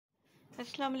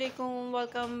Assalamu alaikum,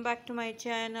 welcome back to my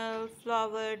channel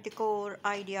Flower Decor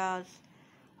Ideas.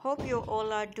 Hope you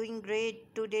all are doing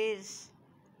great. Today's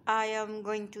I am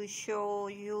going to show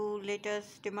you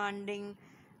latest demanding,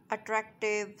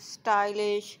 attractive,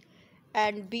 stylish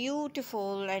and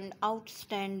beautiful and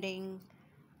outstanding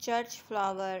church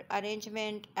flower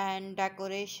arrangement and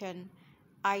decoration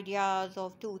ideas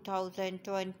of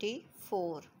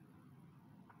 2024.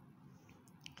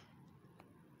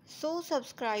 So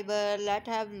subscriber, let's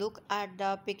have look at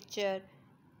the picture.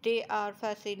 They are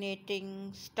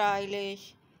fascinating,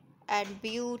 stylish and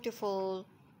beautiful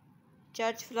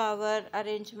church flower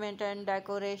arrangement and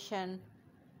decoration.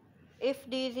 If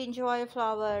these enjoy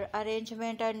flower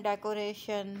arrangement and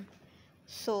decoration,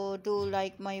 so do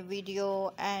like my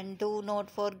video and do not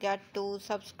forget to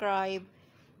subscribe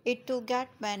it to get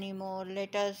many more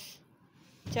latest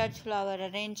church flower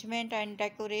arrangement and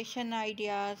decoration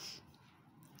ideas.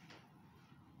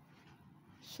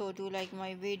 So do like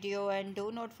my video and do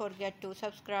not forget to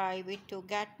subscribe it to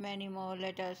get many more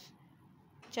latest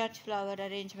church flower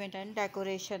arrangement and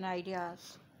decoration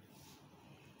ideas.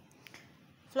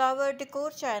 Flower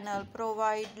Decor channel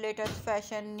provide latest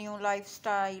fashion, new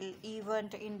lifestyle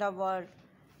event in the world.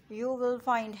 You will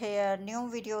find here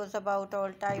new videos about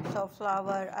all types of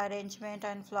flower arrangement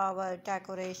and flower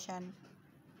decoration,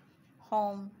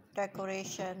 home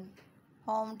decoration,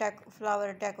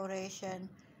 flower decoration,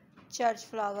 church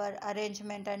flower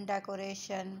arrangement and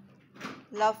decoration,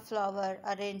 love flower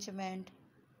arrangement,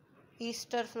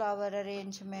 Easter flower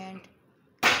arrangement,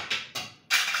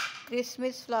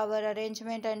 Christmas flower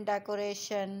arrangement and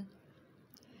decoration,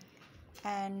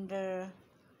 and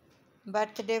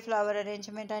birthday flower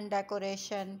arrangement and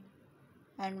decoration,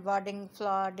 and wedding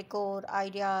flower decor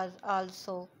ideas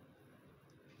also.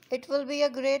 It will be a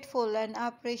grateful and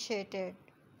appreciated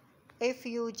if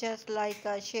you just like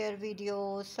a share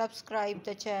video, subscribe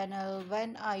the channel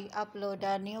when I upload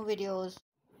a new videos.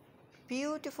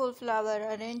 Beautiful flower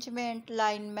arrangement,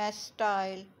 line mesh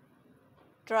style,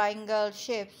 triangle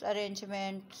shapes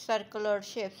arrangement, circular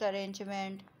shapes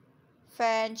arrangement,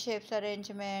 fan shapes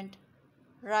arrangement,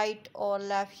 right or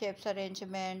left shapes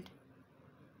arrangement,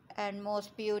 and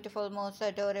most beautiful, most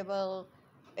adorable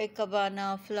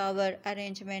ikebana flower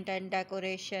arrangement and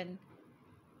decoration.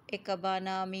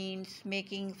 Ikebana means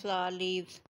making flower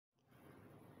leaves.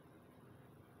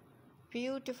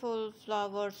 Beautiful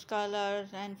flowers, colors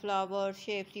and flower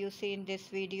shapes you see in this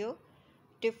video.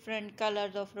 Different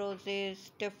colors of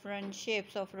roses, different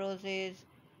shapes of roses,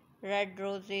 red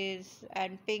roses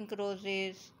and pink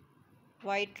roses,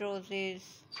 white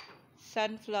roses,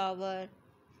 sunflower,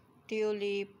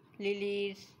 tulip,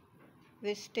 lilies,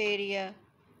 wisteria,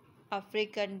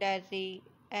 African daisy,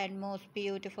 and most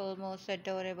beautiful, most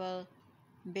adorable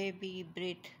baby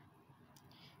Brit.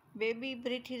 Baby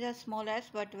Brit is a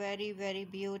smallest but very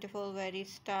beautiful, very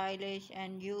stylish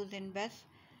and used in best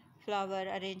flower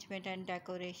arrangement and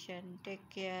decoration. Take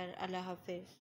care. Allah Hafiz.